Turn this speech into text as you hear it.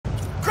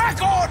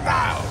Crack on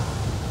now!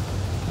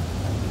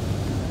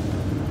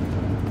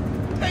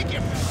 Take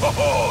him!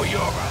 Oh,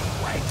 you're a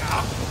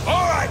waker!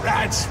 Alright,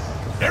 lads.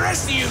 The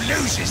rest of you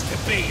losers to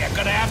be are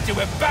gonna have to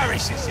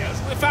embarrass yourselves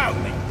without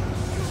me.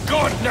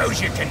 God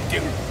knows you can do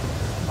it.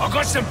 I've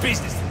got some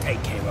business to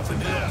take care of in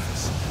the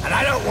office, and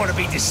I don't want to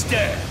be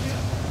disturbed.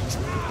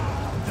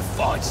 The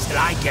fight's till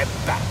I get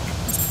back.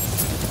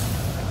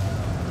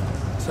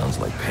 Sounds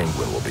like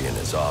Penguin will be in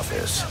his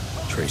office.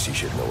 Tracy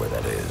should know where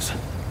that is.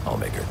 I'll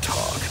make her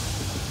talk.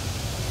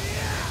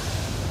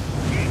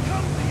 Here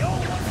comes the old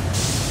one.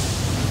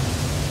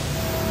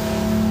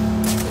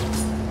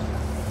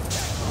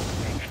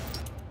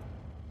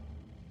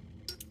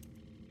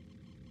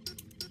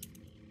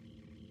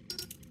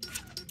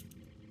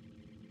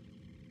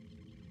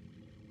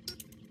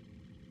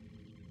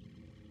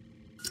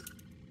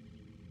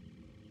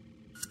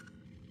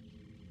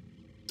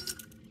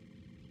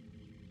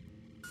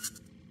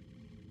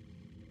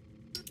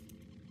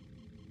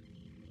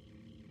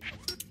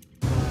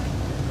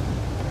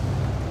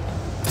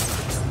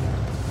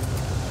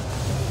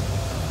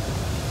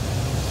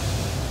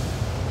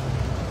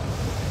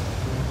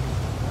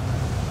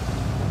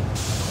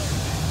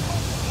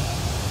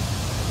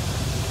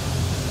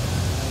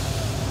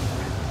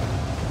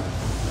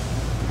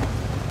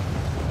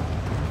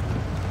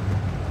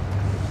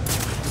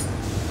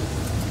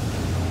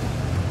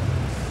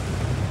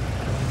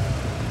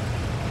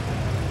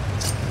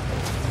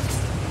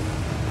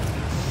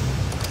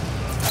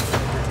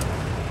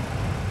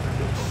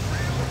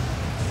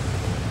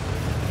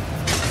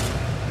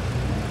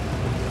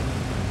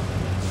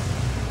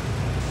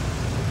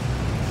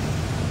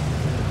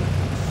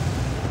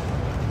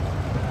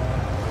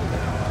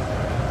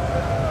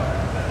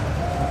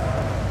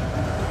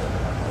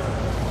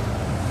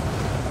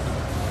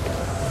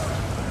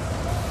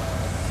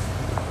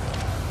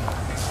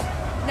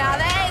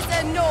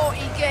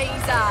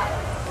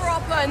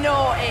 Proper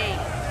naughty.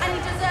 And he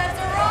deserves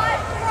a right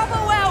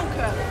proper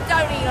welcome,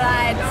 don't he,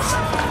 lads?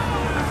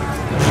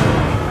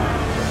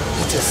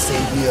 You just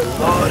saved me a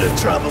lot of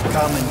trouble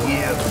coming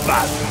here,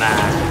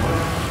 Batman.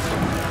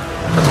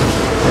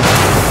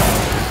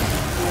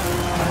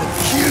 I'm gonna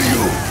kill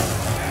you.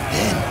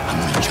 Then I'm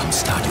gonna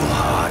jumpstart your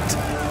heart.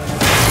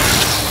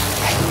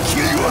 And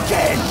kill you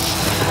again.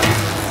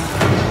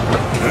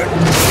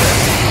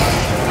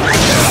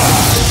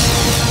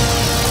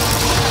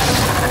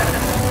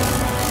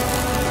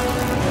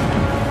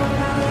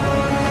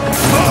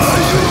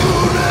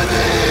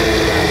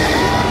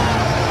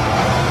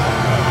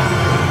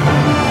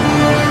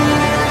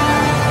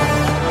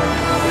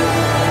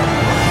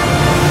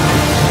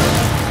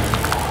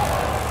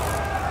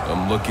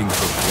 Looking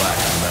for Black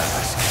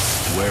Mask.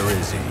 Where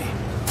is he?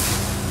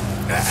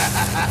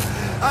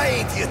 I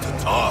ain't here to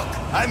talk.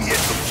 I'm here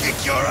to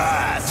kick your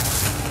ass.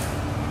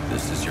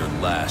 This is your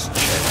last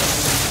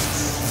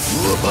chance.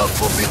 You about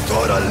to be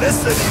taught a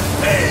lesson in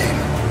pain.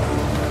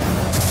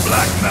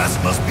 Black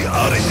Mask must be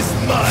out of his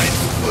mind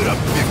to put up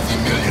 50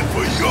 million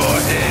for your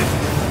head.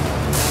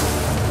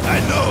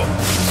 I know.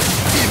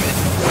 Give it.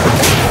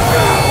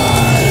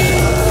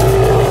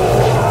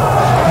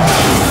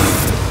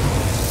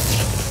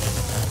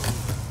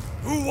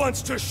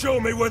 Wants to show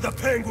me where the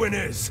Penguin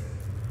is.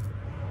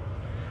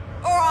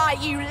 All right,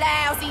 you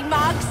lousy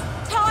mugs.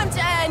 Time to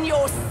earn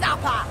your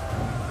supper.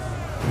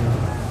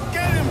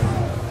 Get him!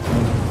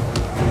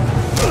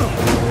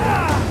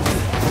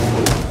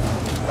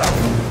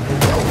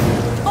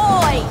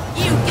 Oi,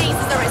 you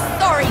geezers are a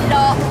sorry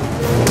lot.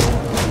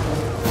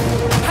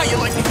 How you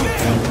like me?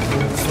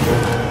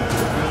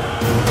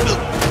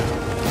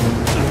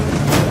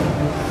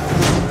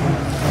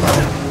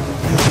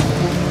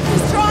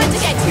 He's trying to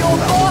get to your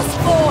boss,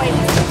 boy.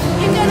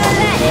 You gonna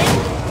let him?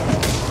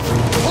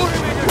 Put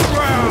him in the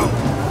ground!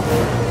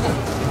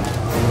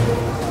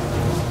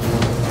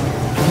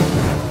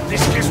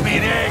 This gives me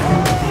an egg.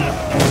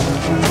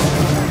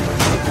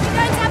 You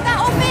going to have that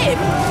off him?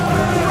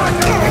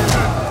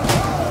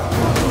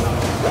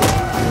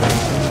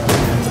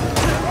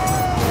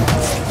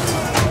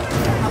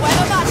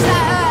 However much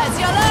that hurts,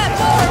 you'll learn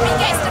more if he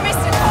gets to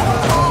Mr.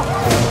 Cobblepot.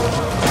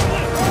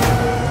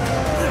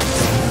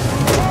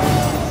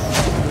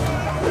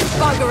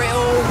 Bugger it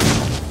all.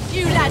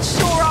 You lads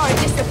sure are a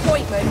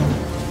disappointment.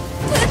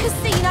 To the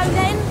casino,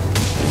 then?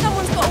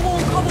 Someone's got to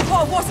warn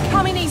Cobblepot of what's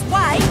coming his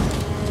way.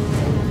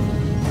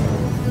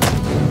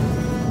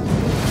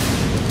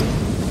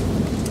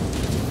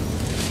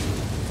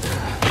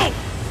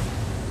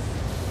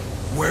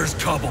 Where's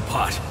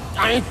Cobblepot?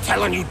 I ain't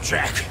telling you,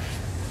 Jack.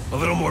 A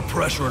little more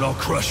pressure and I'll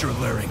crush your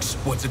larynx.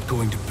 What's it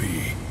going to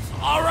be?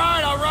 All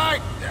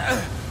right.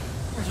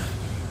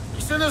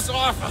 He's in his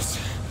office.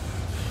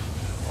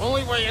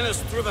 Only way in is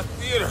through the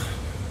theater,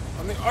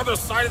 on the other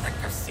side of the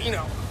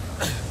casino.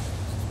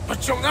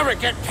 But you'll never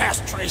get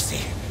past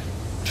Tracy.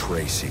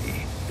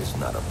 Tracy is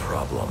not a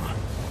problem.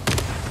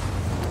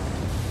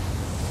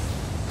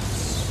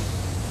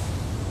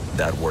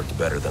 That worked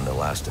better than the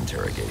last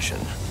interrogation.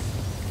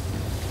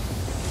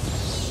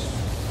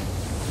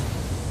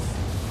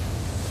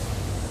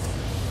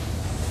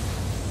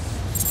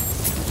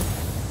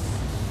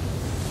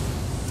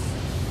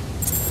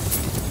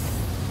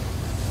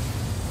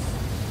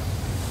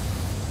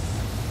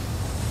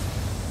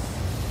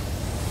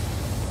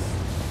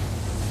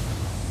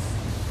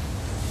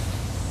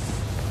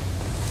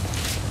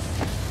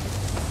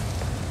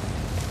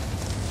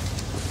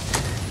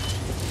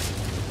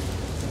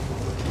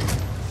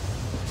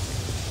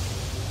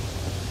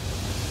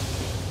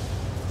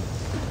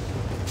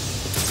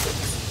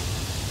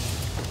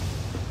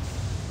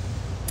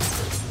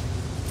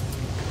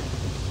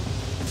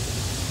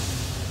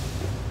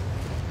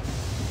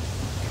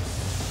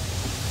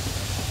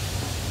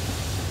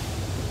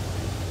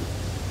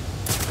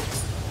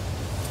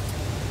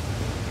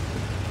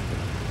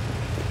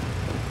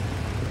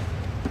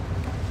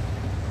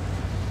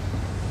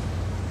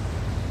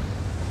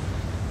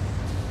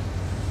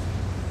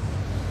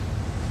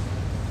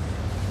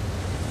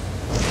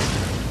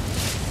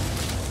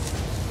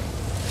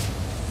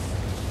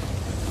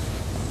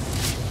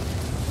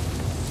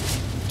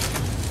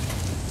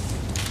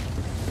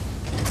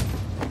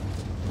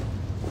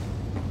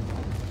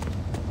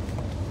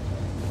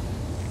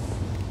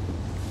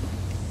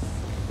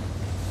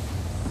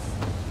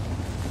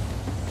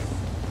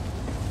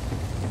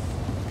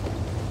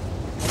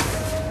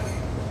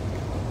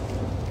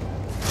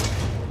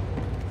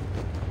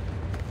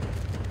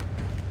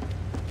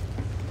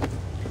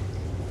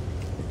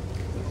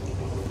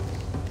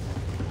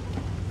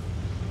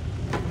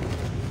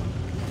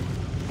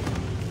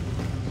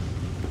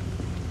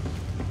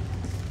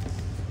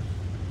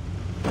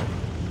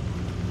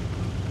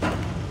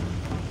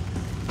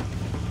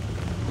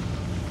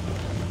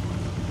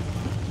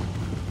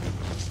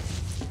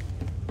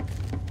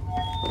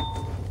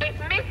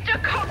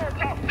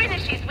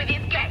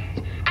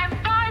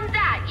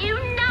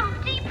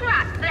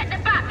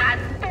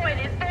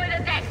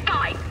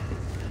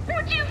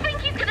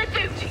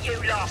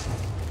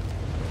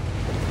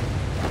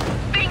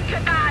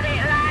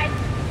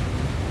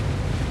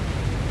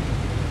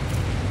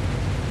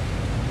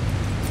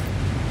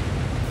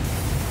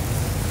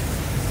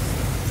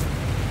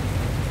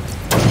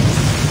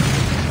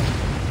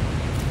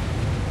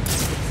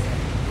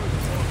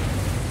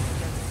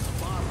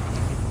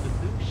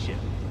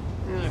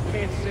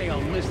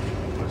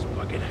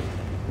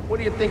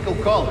 think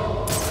he'll call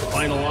it?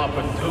 Final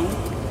offer 2? He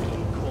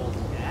calls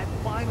that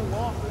final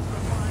offer for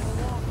final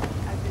offer.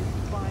 As in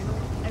final,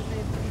 as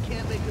in you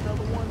can't make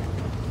another one.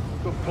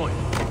 Good point.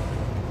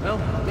 Well,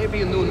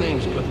 maybe a new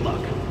name's good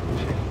luck.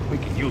 We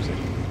can use it.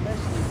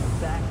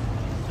 Especially back.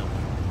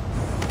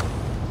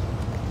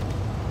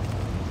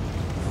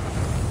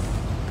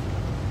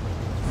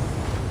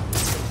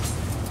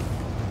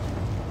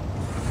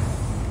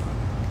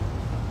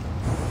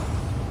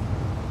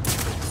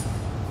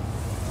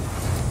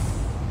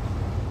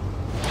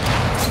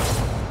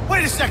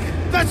 Wait a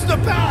second! That's the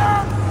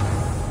power!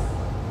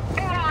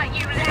 Alright,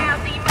 you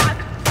lousy mug.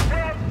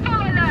 We're on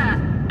full alert.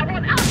 I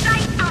want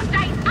update,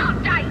 update,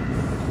 update.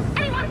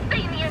 Anyone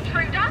seen the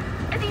intruder?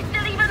 Is he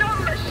still even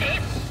on the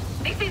ship?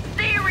 This is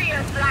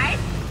serious, lad.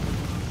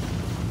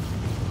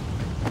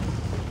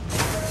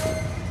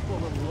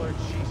 Full alert,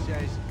 she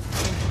says.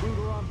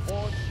 Intruder on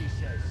board, she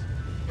says.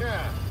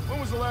 Yeah, when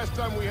was the last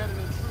time we had an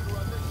intruder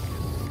on this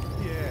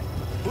ship? Yeah.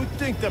 Who'd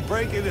think to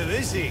break into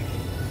this thing?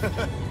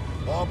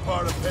 All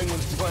part of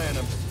Penguin's plan.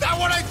 Is that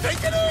what I think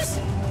it is?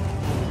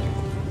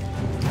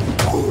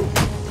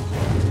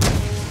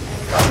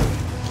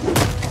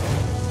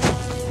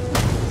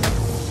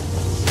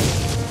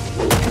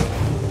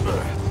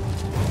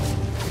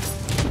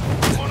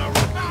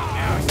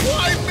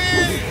 Why me?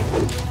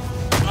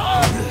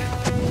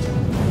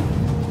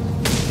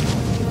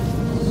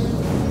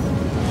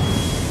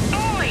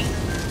 Oi!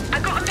 I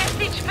got a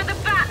message for the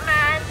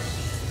Batman.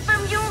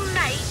 From your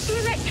mate, the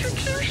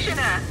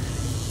Electrocutioner.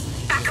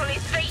 Back on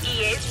his feet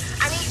he is,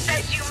 and he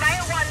says you may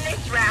have won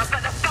this round,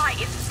 but the fight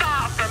is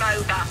far from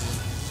over.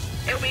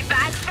 It'll be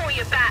bad for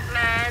you,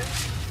 Batman.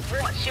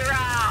 Watch your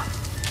ass.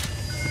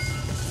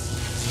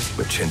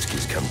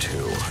 Baczynski's come to,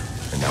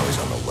 and now he's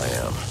on the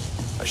lam.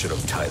 I should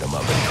have tied him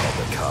up and called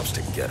the cops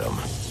to get him.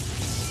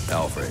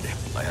 Alfred,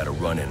 I had a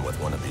run-in with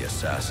one of the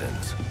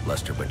assassins,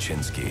 Lester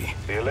Baczynski.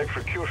 The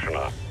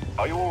Electrocutioner.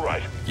 Are you all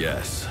right?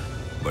 Yes,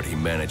 but he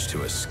managed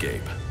to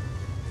escape.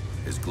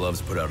 His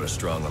gloves put out a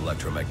strong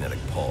electromagnetic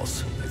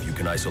pulse. If you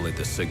can isolate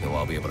the signal,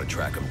 I'll be able to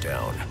track him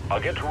down.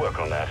 I'll get to work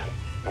on that.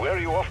 Where are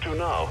you off to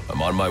now?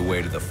 I'm on my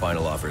way to the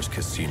Final Offers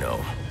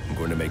casino. I'm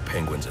going to make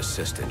Penguin's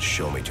assistant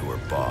show me to her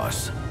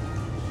boss.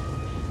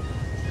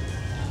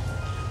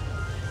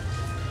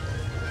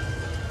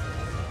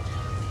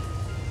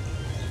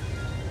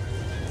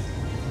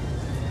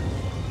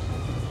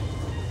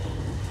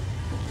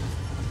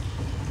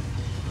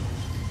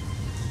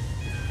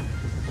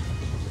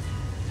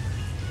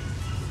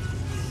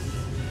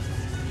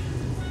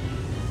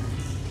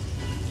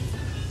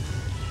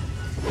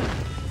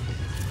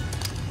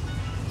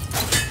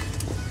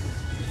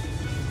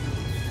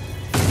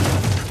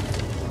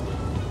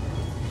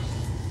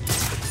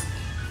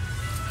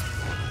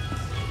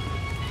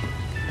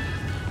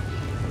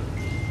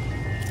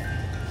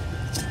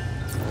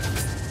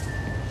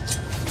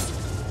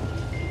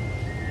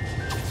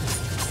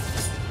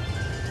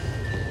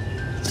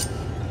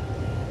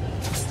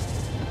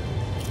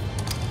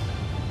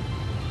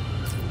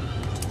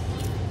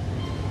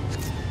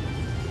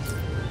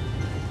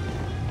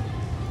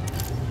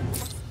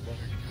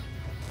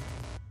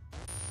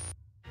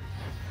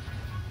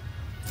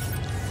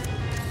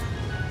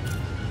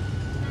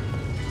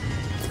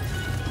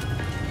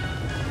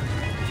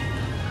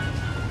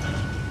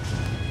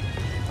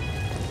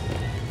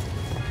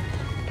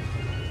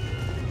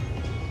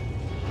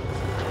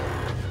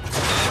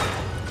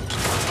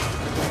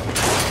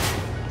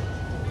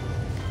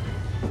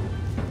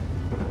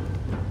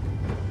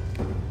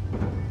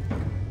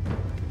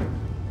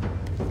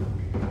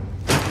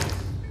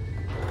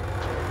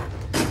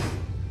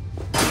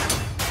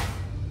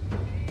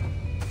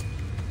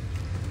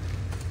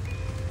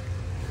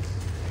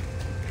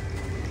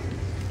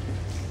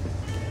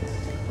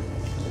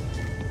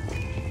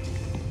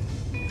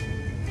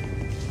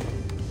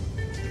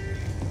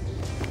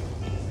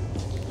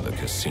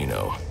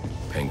 Casino.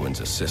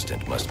 Penguin's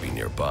assistant must be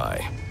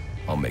nearby.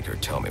 I'll make her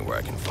tell me where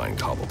I can find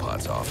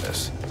Cobblepot's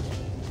office.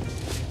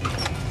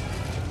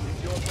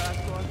 Your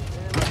passport?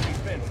 Must be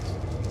finished.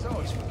 He's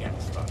always forgetting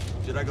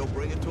stuff. Should I go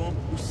bring it to him?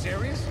 You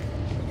serious?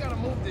 We gotta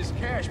move this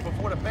cash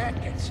before the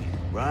bat gets here.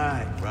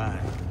 Right.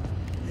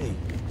 Hey,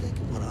 you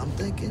thinking what I'm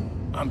thinking?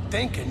 I'm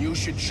thinking you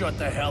should shut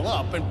the hell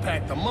up and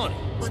pack the money.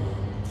 But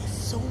there's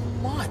so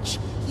much.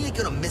 He ain't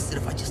gonna miss it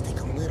if I just take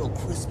a little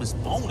Christmas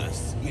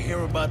bonus. You hear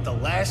about the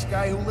last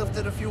guy who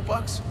lifted a few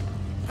bucks?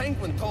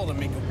 Penguin told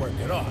him he could work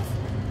it off.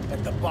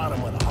 At the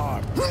bottom of the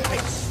harbor. Hey,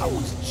 I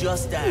was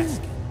just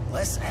asking.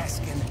 Less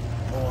asking,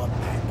 more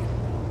packing.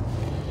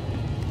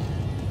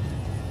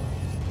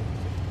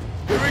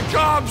 Here he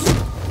comes!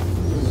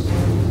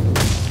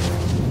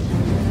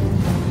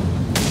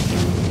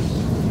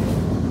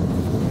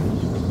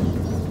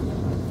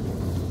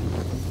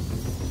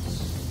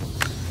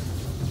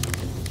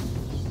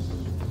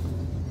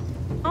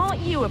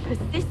 Aren't you a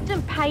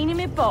persistent pain in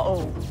my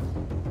bottle?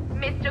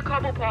 Mr.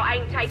 Cobblepot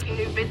ain't taking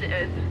new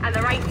visitors, and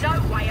there ain't no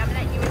way I'm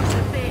letting you into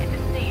the theatre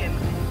to see him,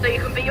 so you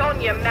can be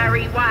on your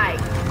merry way.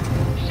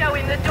 Show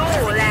him the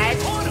door, lad.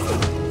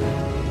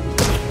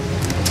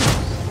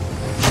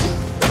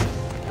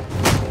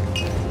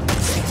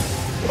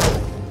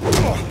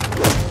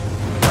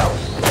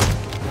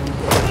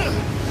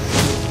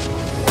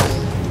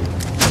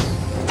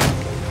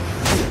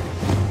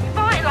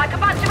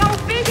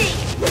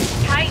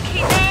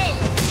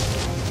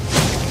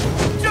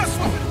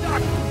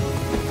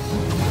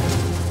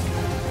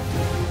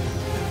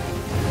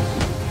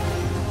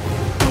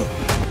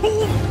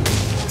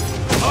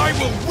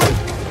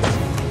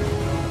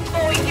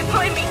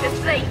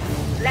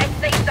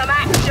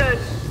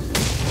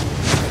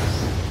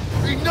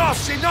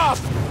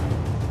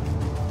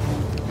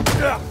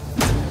 Yeah,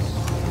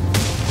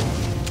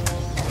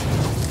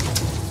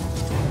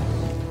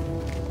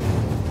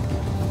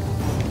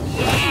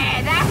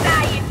 that's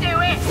how you do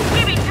it.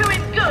 Give it to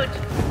him good.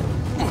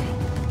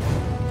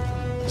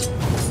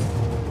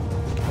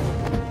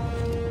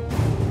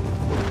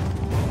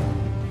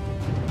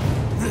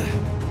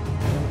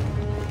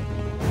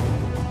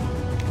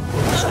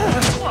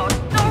 What a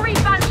sorry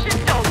bunch of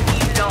dogs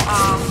you lot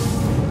are.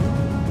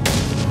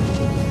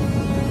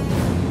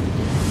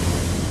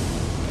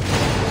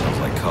 Sounds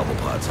like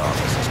Cobblepot's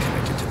office is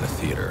connected to the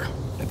theater,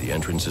 and the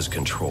entrance is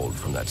controlled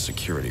from that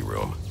security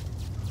room.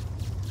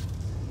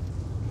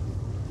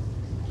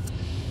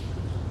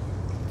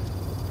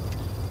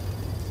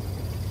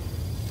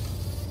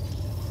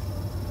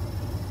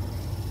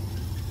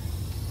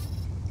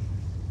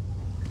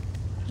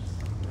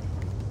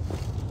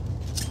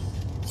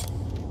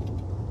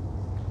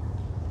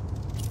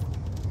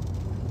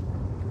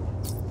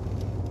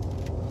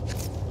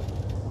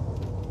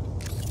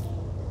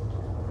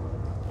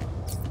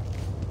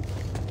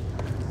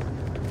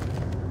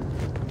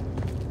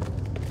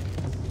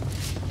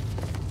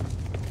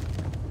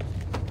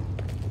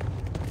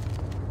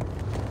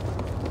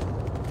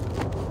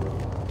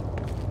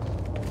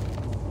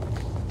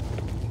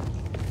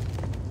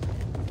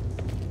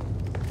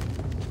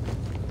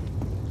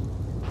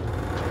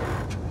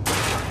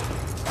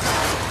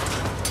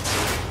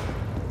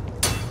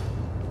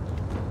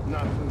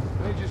 Nothing.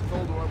 They just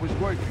told her I was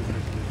working,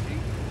 Mr. Z,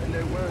 and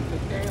there weren't a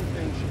damn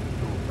thing she could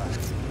do about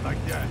it.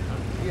 Like that, huh?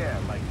 Yeah,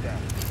 like that.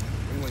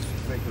 And when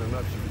she's making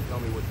enough, she can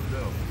tell me what to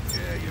do.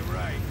 Yeah, you're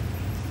right.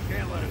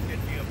 Can't let him get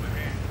the upper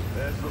hand.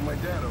 That's what my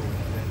dad always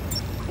said.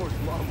 Of course,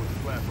 Mom would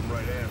slap him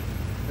right after.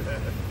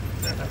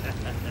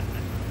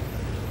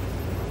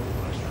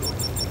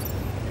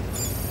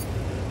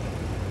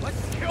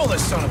 Let's kill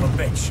this son of a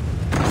bitch!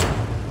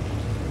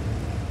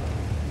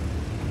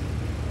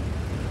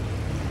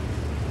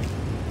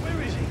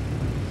 Where is he?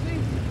 See?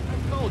 I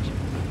told you.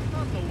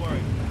 Not to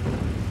worry.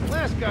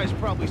 Last guy's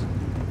probably...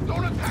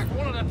 Don't attack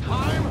one at a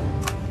time!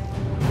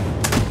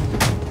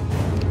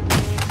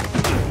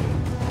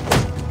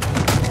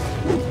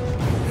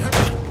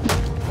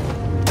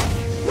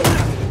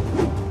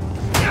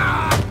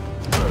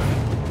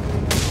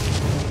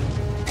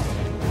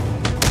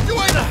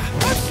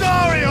 I'm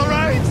sorry,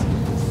 alright?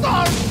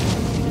 Sorry!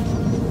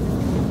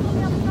 On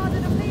the other side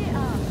of the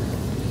theater.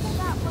 Well,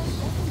 that was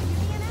a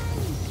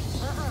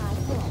I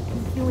can't.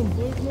 He's doing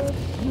business.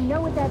 You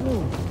know what that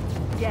means?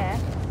 Yeah,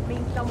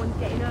 means someone's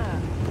getting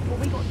hurt. Well,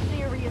 we got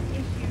serious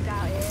issues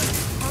out here.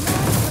 I'm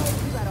not sure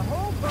you got a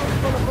whole boat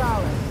full of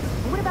brawlers.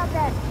 What about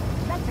that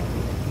electric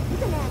dude?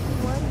 He's a nasty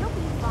one. You'll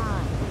be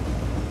fine.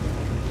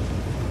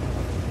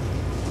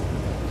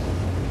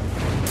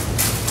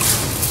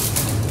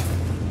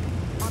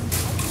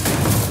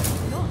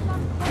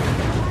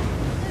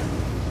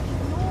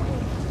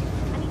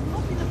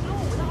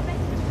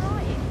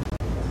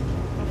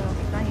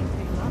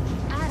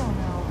 I don't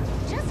know.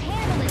 Just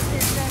handle it,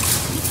 sister.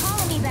 He's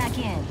calling me back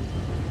in.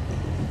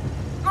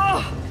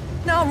 Oh,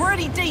 now I'm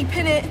really deep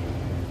in it.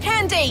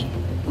 Candy!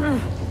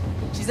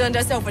 She's earned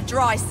herself a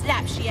dry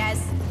slap, she has.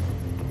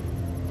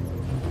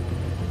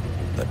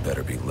 That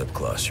better be lip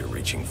gloss you're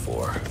reaching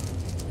for.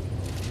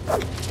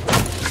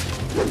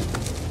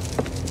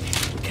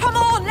 Come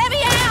on, let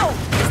me out!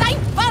 This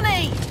ain't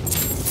funny!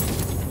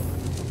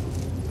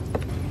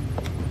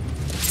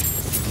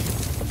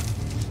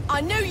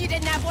 I knew you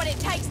didn't have what it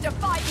takes to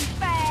fight me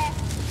fair!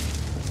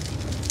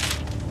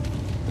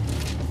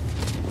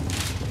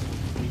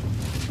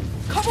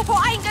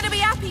 Cobblepot ain't gonna be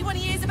happy when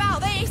he hears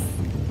about this!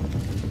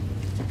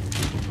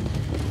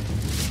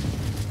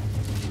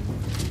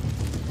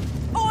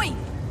 Oi!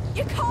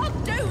 You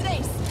can't do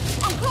this!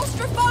 I'm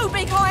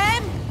claustrophobic, I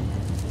am!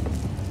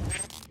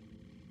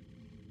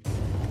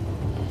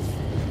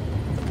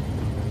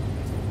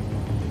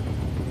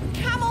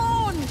 Come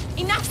on!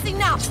 Enough's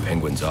enough!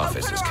 Penguin's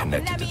office Open is her up and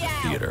connected let to me the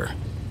out. theater.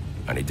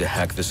 I need to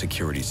hack the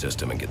security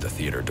system and get the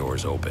theater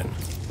doors open.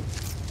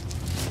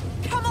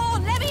 Come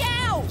on, let me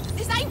out!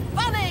 This ain't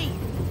funny!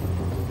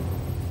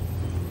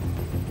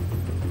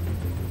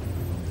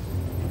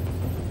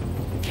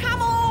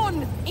 Come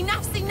on!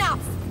 Enough's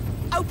enough!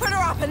 Open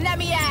her up and let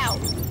me out!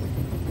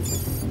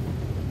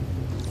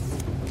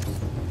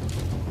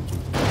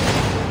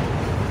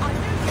 I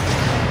knew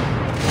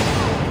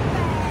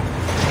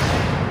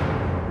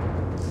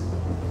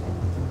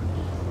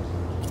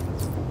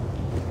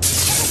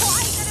Cobblepot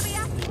ain't gonna be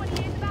happy when he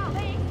hears about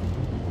this!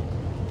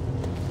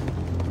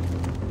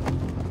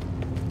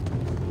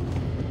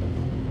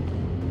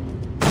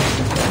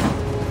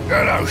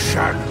 Hello,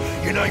 son.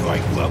 You know you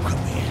ain't welcome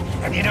here.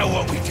 And you know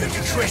what we do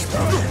to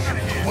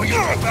trespassers? Well,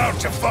 you're about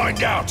to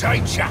find out,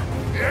 ain't ya?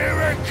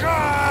 Here it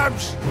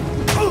comes!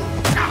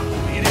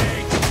 It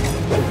ain't.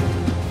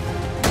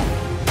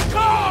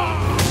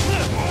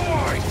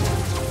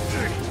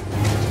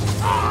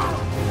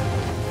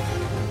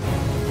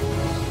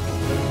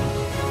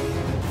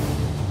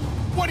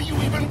 What do you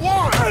even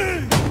want?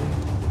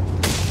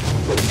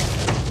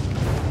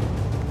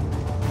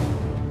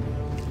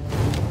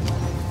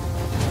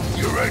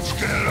 You ready? It's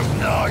gonna look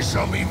nice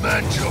on me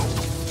mantle.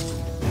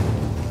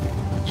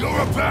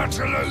 You're about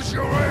to lose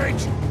your head.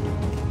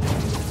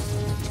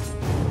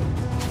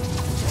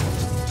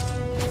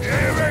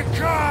 Here it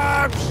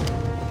comes!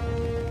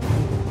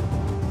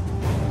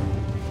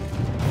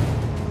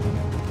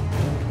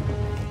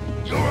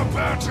 You're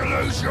about to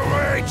lose your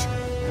head.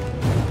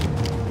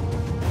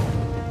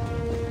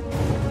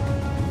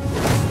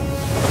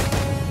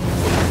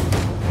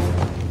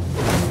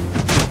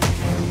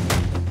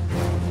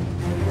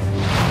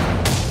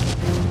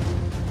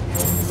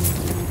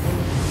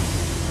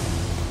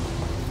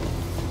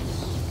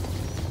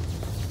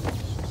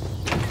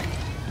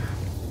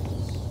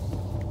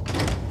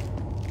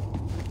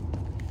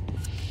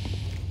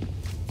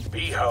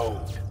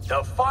 Behold,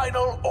 the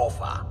final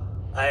offer.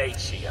 Ain't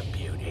she a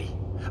beauty?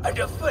 And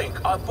to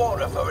think I bought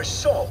her for a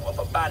song of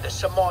a band of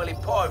Somali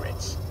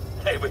pirates.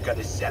 They were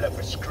gonna sell her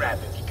for scrap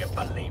if you can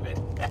believe it.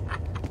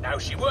 Now,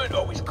 she weren't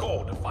always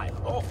called the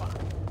final offer.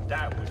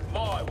 That was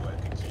my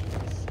work of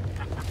genius.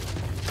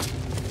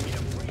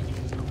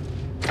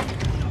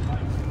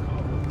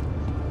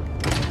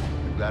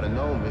 You gotta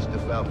know, Mr.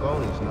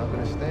 Falcone's not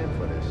gonna stand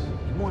for this.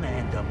 You wanna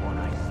end up on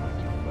ice like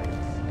your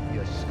friends.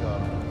 You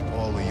scum.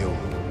 All of you.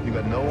 You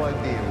got no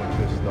idea what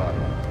you're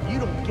starting. You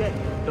don't get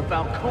it. The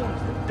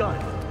Falcones are done.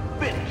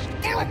 Finished.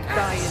 A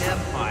dying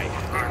empire.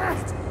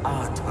 It's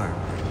our turn.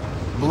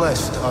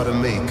 Blessed are the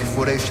meek,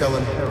 for they shall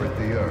inherit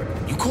the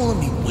earth. You calling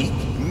me weak?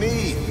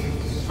 Me!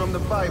 It's from the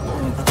Bible.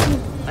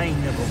 I ain't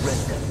never read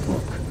that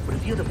book. But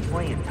if you're the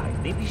playing type,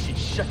 maybe you should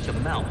shut your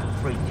mouth and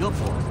afraid your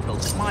boss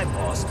tells My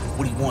boss,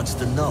 what he wants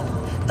to know.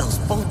 Else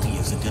both of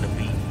yous are gonna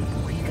be...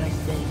 What do you guys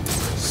say?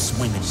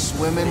 Swimming.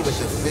 Swimming with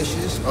the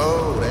fishes?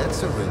 Oh,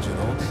 that's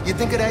original. You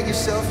think of that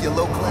yourself, you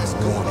low-class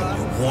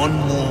goofball? One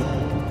more.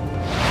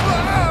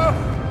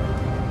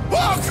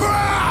 Oh,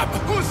 crap!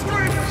 Who's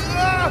screaming?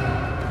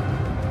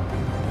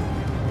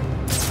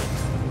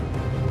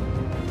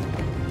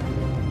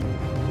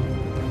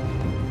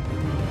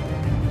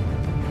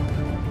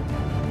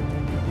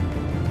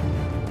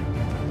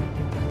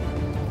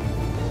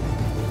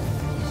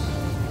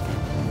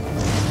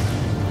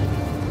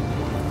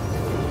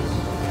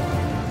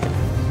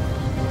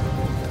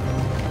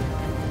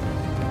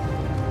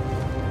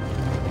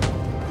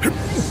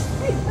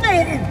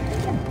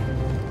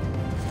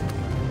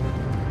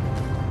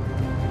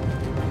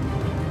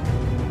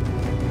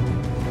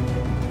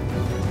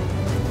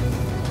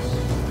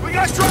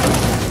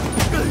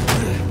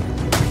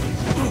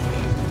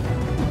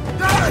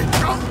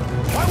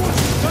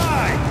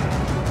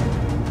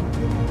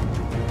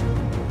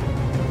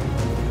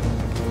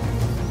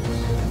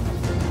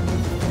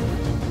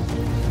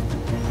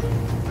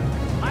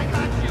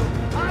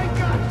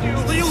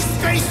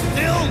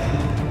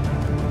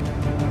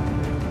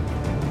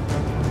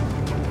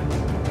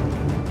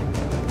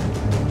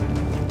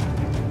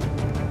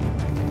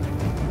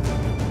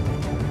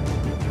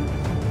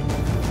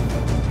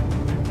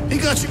 He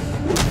got you!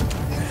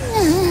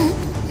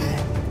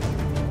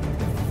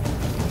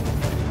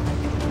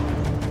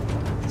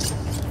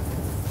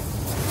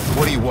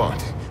 What do you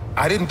want?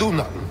 I didn't do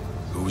nothing.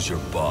 Who's your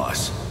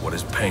boss? What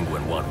does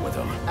Penguin want with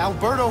him?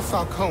 Alberto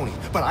Falcone,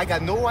 but I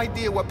got no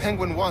idea what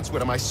Penguin wants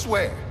with him, I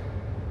swear.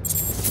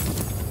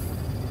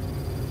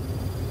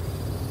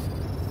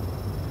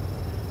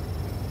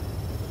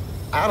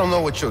 I don't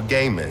know what your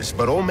game is,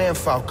 but old man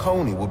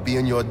Falcone will be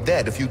in your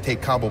debt if you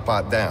take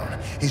Cobblepot down.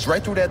 He's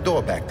right through that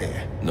door back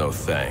there. No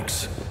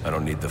thanks. I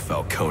don't need the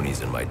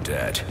Falcones in my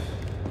debt.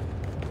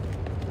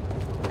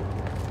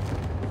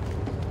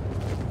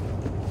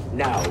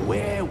 Now,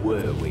 where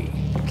were we?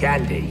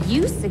 Candy?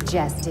 You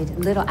suggested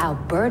little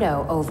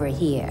Alberto over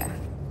here.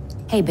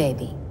 Hey,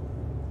 baby.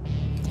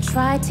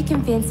 Tried to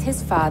convince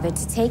his father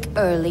to take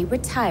early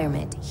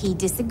retirement. He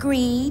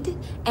disagreed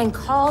and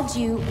called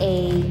you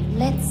a,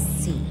 let's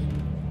see,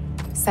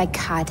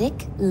 psychotic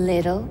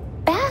little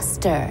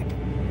bastard.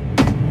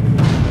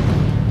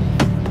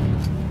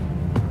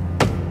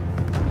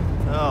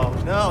 No,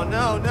 no,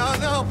 no, no,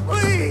 no,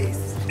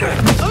 please!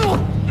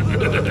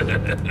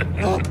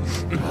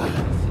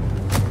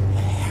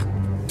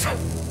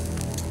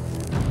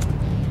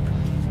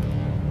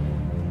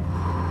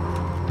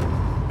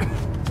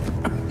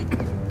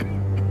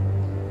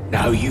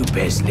 Now you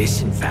best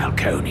listen,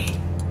 Falcone.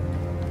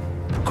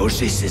 'Cause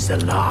this is the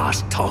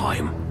last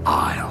time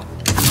I'll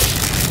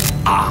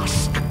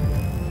ask.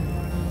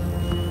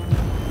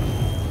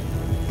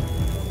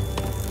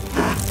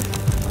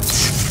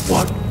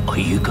 What are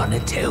you gonna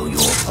tell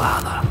your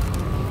father?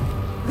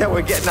 That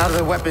we're getting out of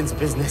the weapons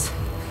business.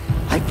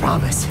 I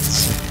promise.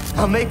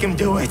 I'll make him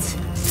do it.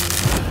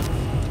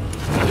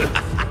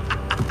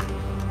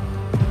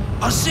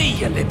 I see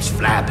your lips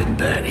flapping,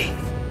 Bernie.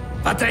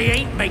 But they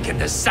ain't making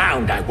the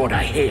sound I want to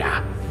hear.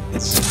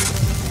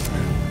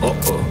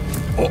 Uh-oh.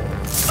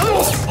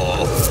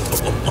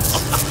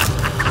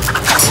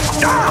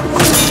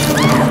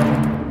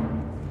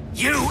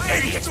 You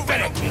idiots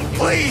better kill me.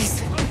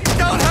 Please!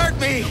 Don't hurt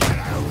me!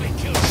 I only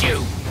kills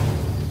you.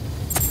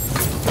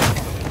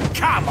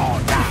 Come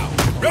on now.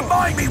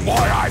 Remind me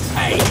why I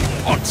pay,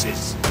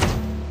 Ponces.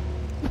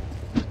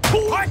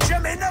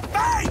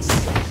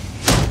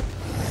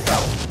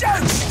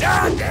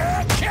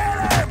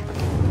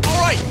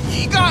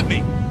 You got me!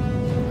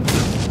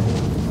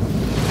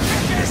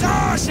 His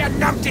arse, you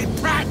numpty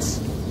brats!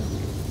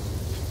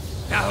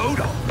 Now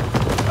hold on.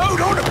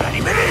 Hold on a bloody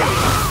minute!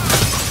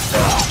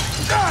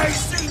 I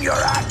seen your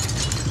act!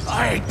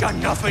 I ain't done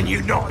nothing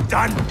you not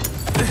done!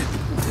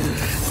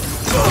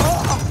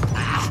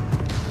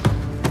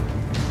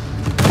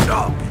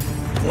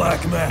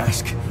 Black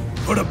Mask,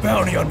 put a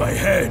bounty on my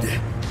head.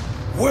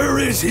 Where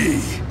is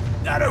he?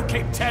 I don't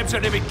keep tabs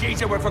on every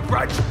geezer with a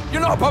grudge.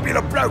 You're not a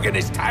popular bloke in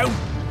this town.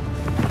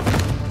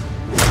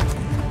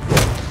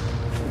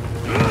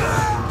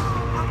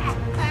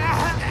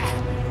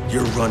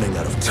 You're running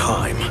out of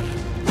time.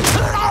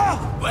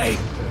 Wait.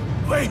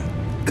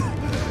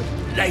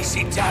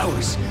 Lacey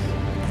Towers.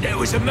 There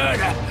was a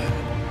murder.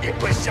 It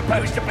was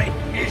supposed to be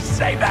his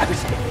same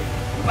house.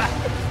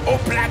 Or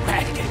Black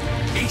Mask.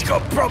 He's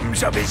got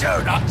problems of his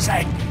own, I'd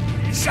say.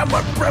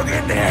 Someone broke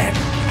in there.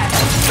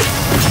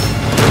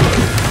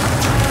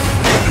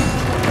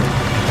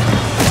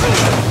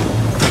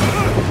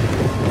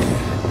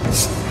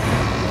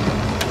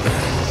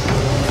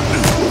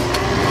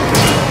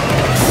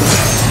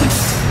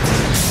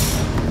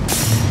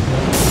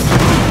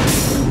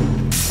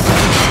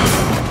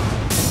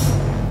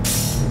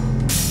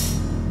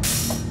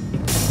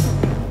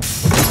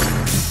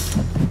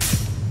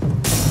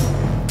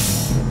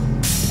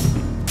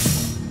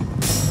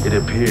 It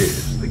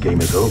appears the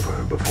game is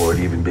over before it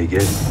even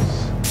begins.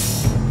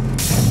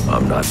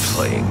 I'm not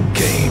playing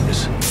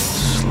games,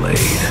 Slade.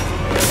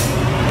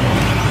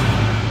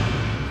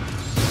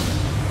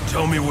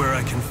 Tell me where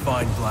I can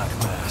find Black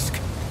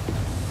Mask.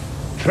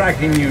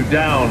 Tracking you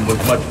down was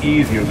much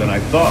easier than I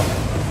thought.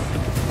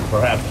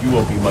 Perhaps you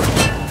will be much...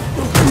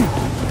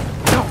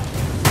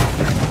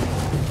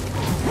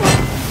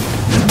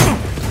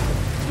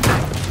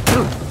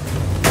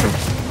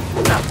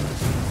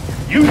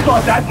 You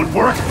thought that would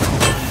work?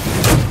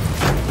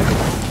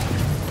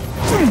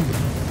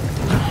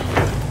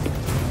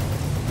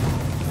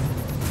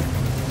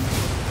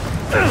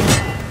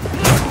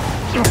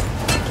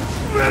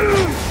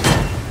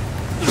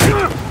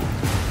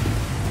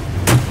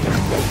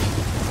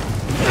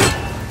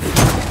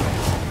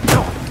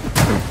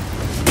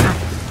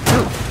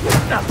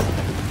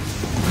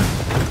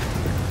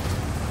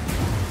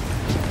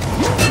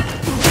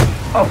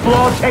 A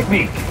flawed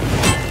technique.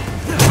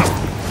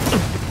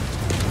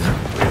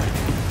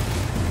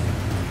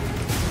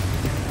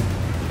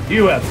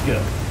 You have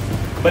skill,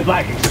 but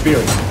lack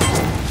experience.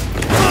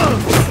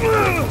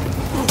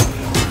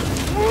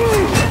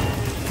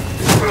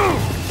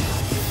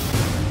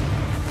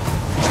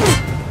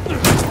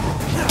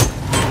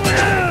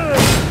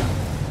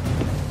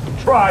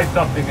 Try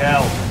something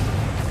else.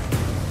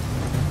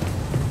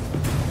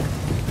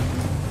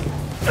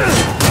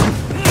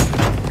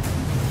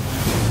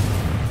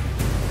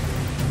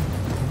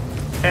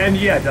 And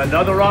yet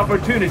another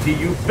opportunity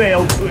you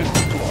failed to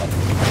exploit.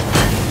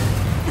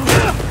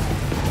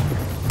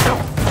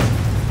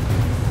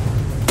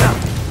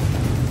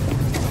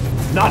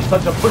 Not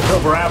such a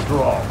pushover after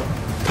all.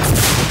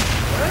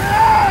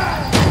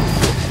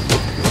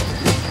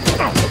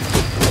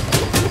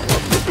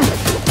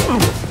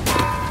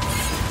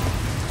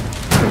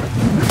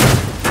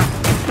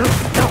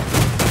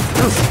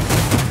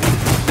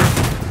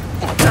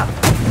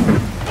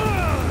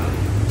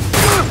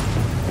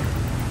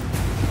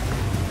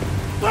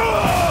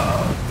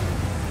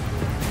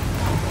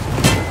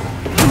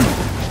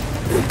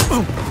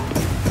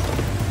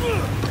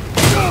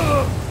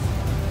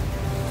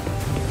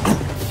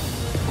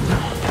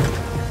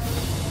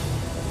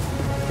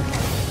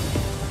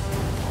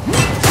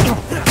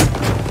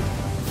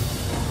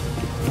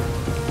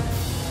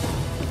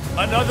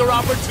 Another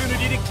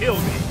opportunity to kill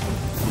me.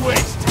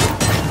 Waste.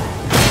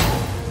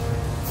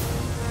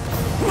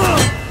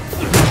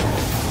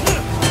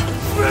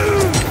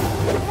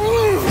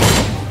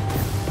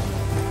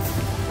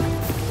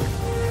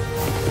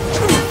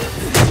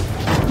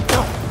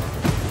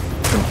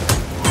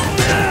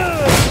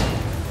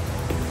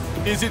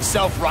 Is it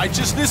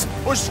self-righteousness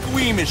or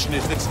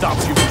squeamishness that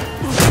stops you?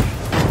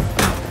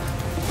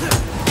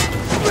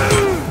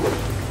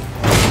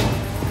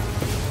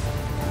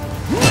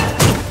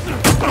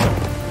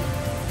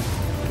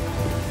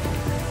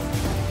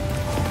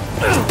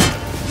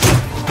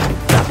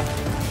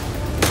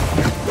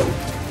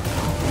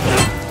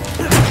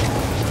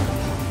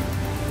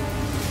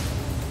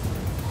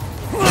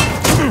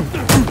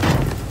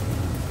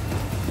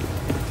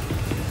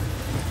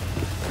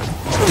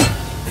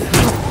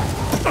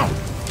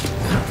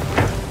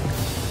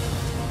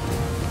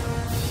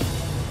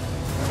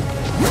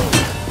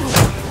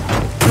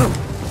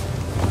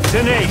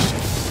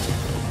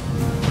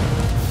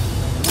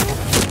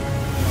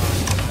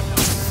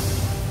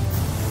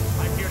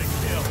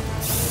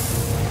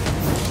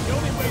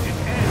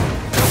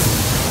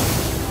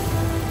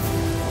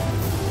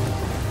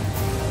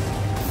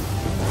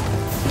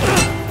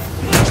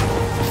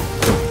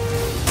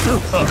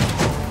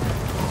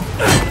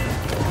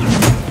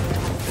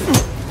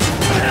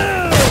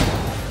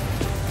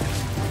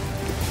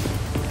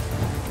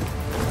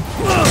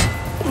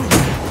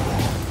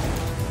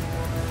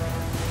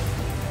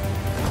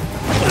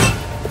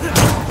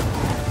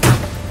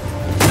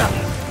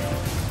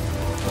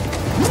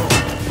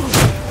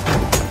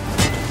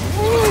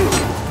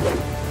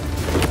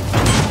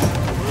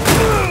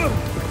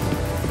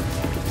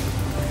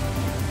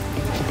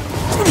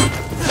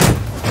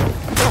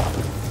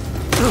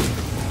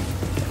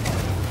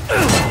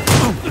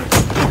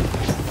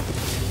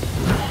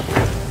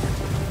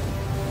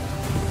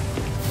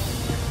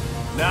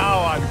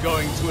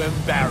 going to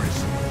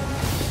embarrass you.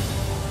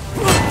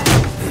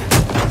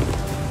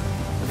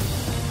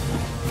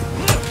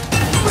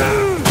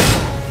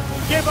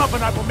 Give up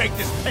and I will make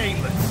this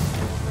painless.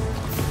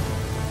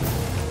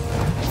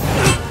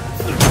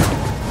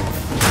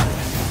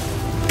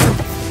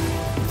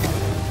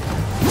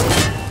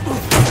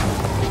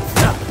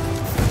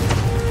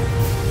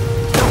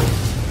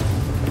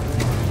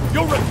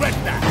 You'll regret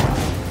that.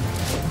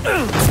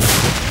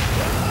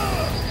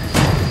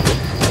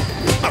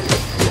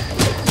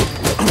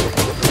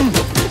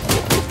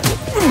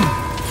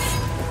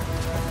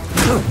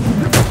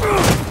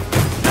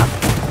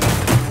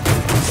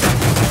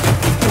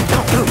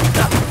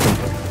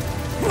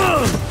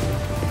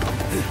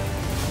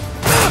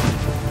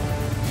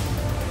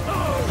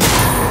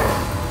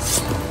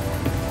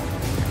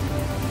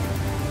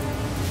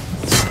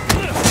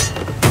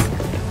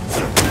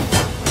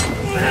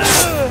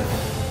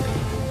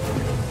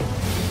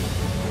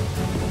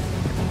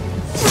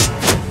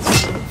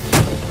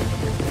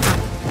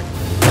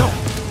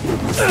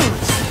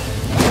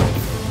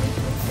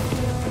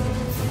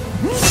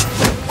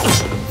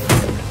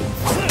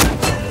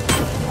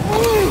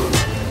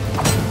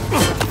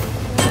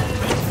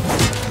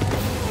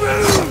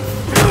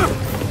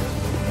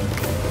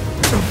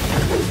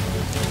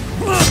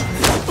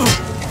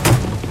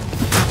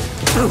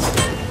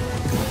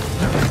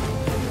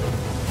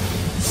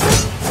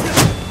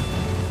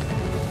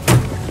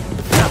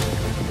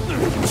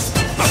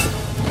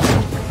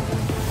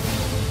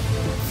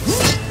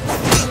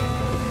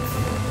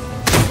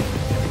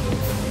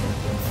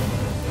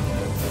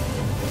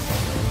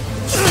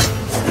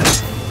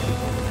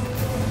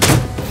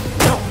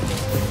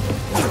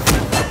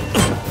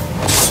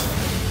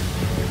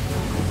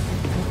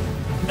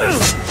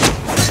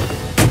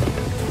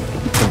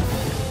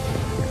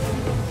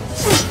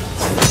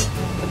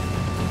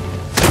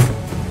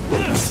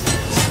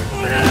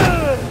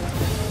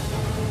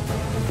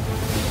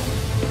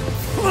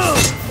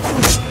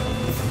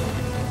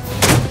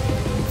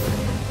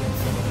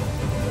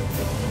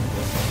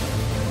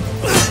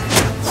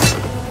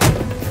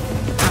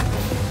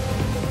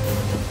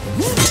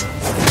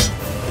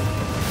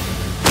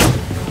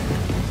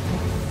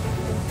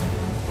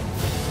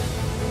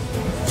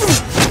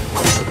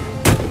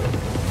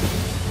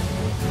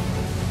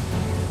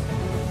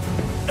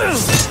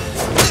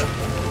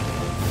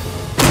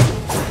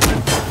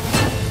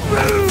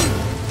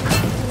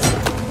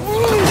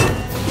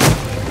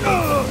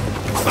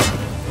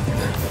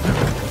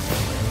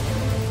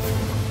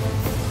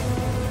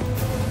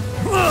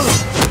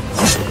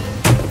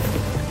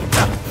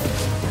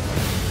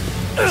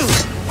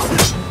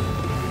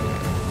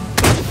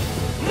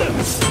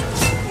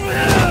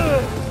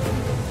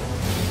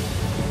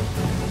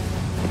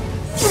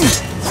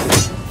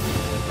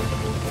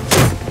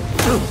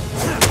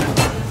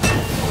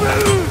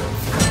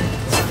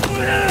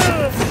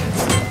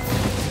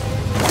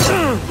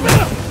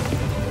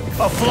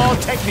 A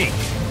flawed technique.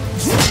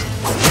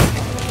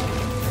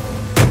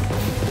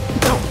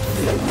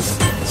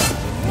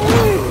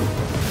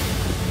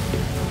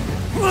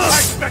 I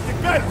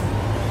expected better.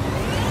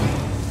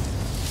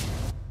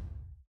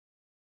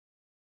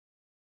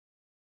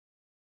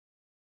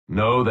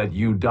 Know that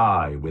you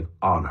die with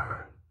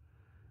honor,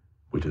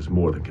 which is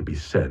more than can be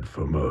said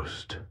for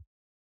most.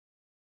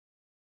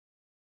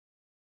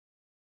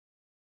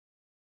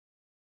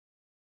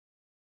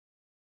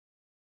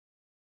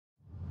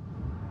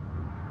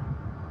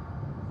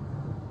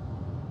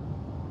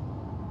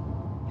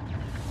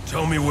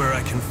 Tell me where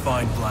I can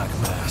find Black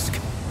Mask.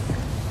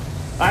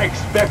 I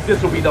expect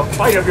this will be the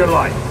fight of your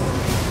life.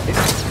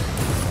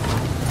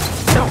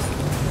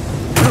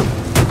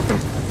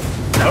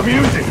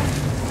 Amusing.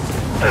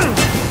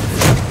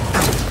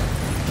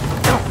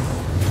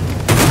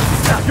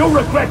 You'll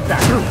regret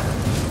that.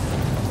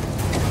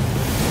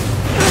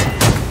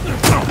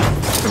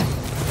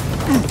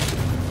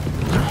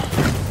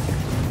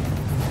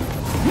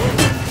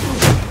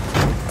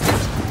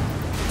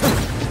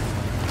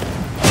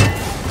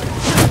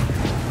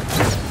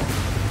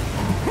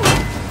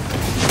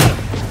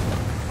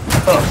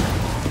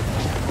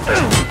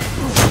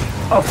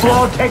 A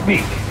flawed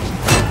technique.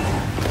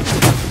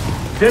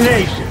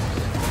 Tenacious.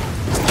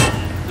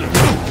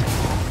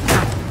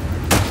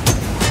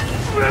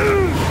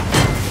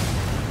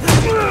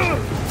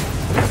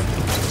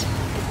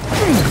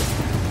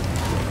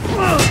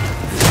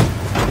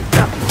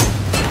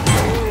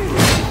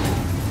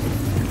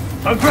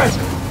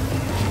 Aggressive.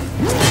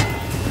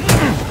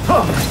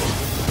 Almost.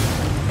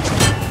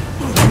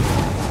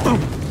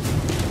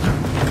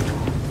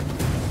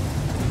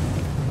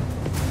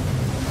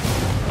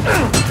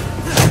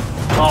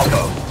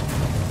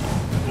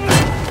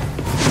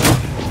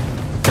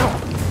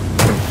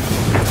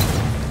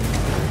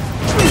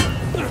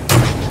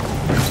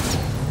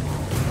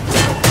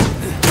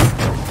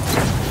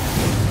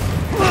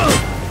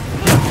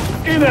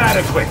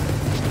 Inadequate.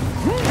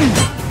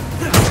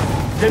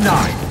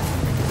 Denied.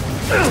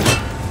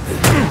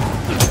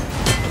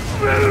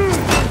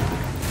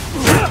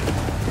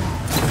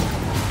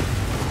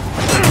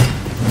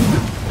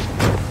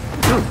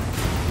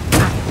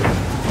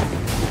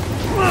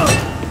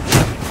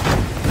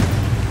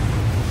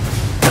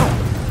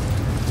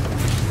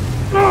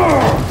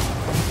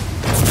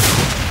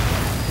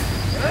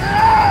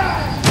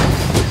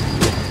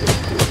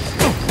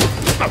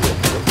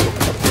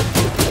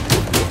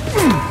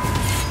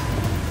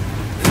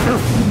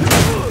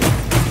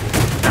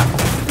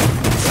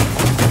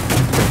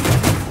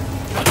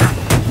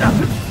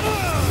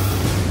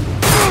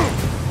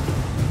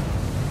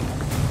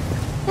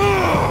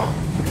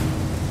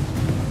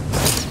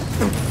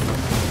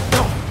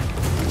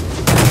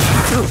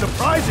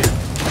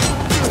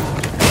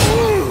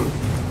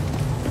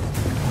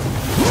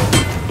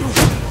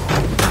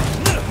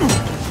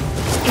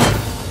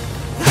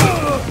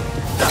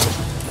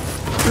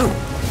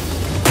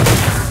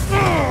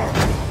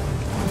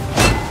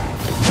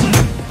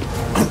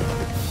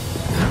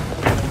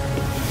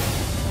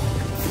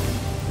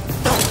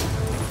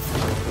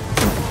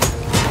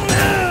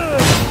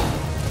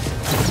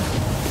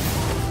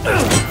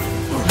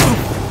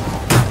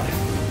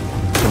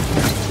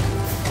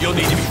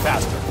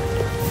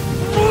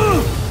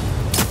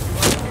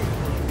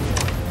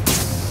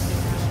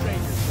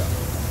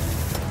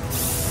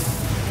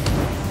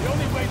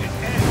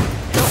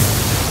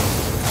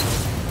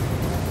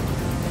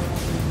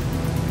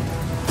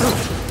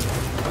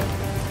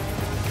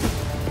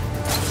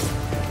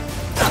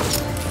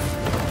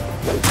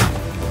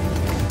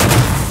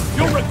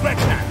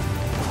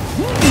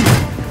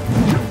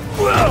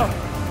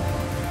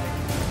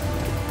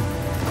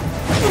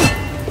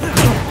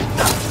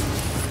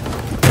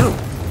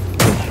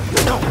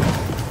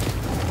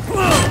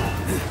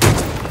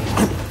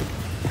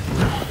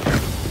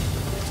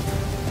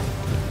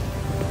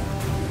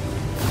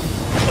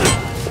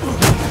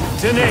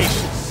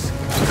 Tenacious.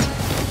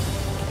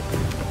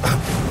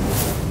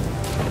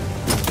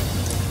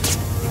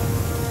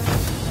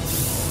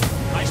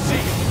 I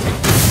see you.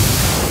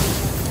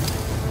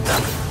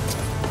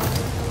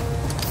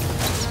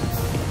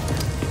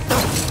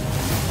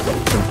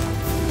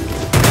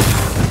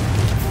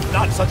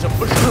 Not such a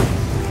pusher.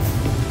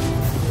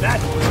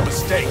 That was a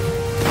mistake.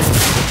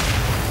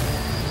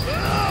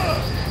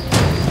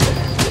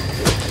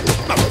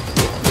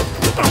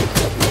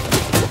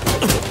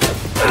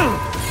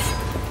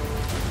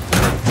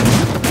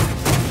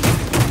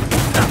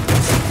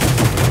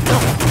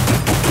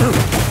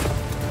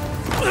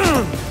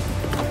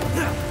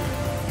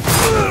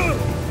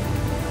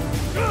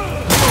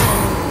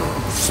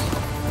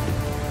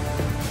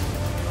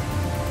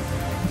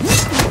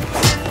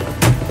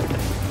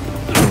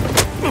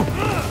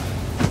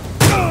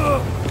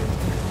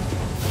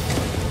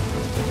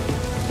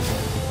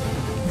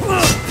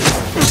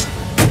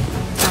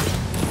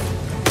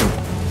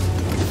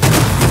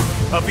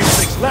 A few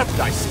things left,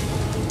 I see.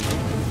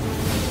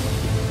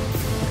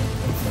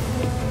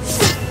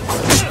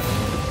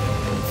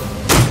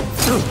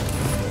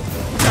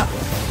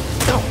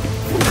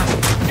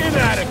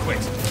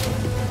 Inadequate.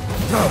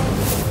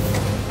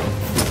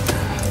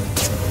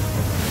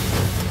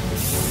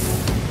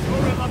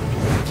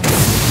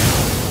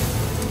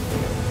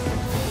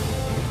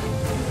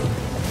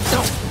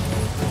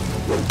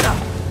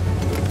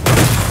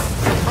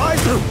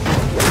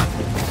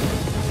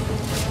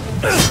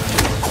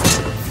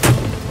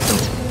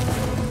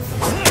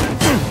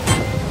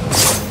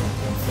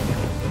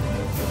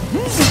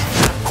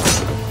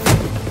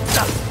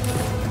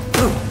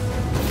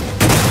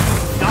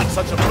 Not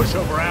such a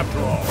pushover after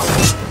all.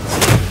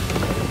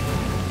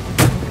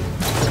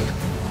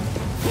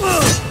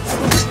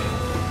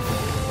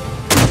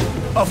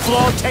 A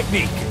flawed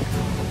technique.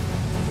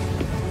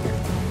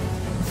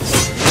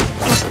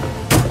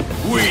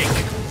 Weak.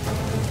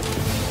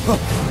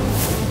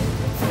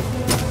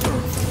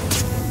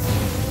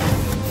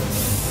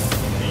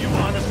 Do you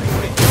honestly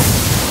think?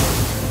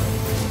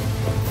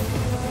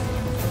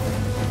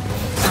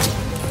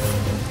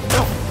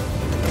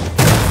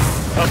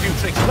 A few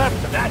tricks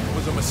left, and that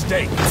was a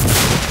mistake.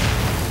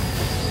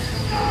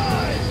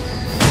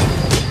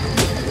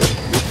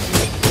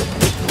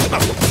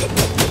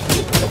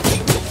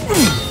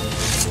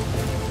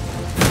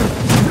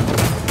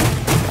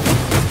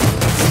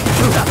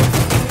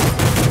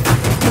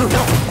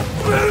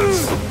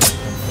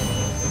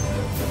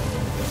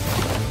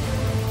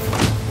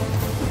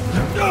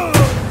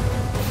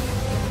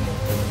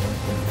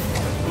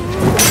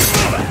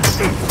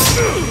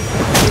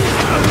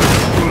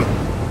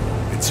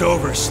 It's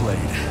over, Slade.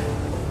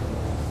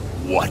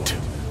 What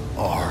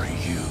are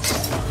you?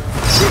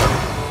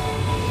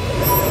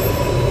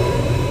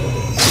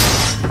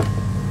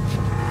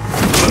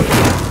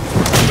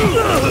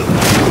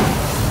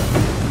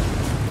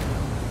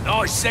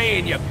 Nice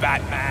seeing you,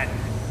 Batman.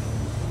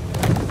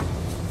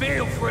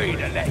 Feel free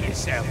to let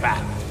yourself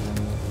out.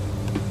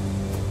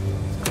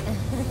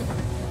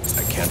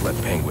 I can't let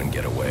Penguin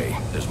get away.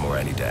 There's more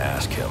I need to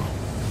ask him.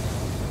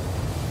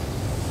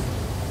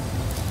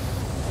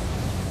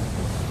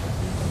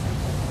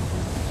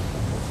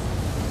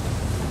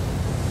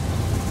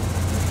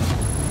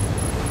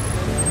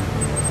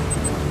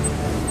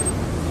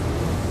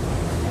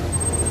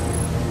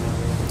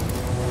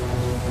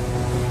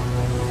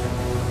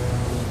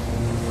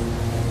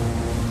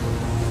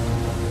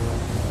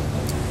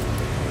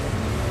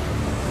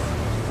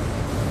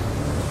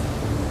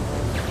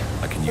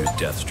 Use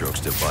Deathstroke's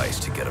device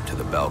to get up to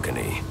the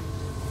balcony.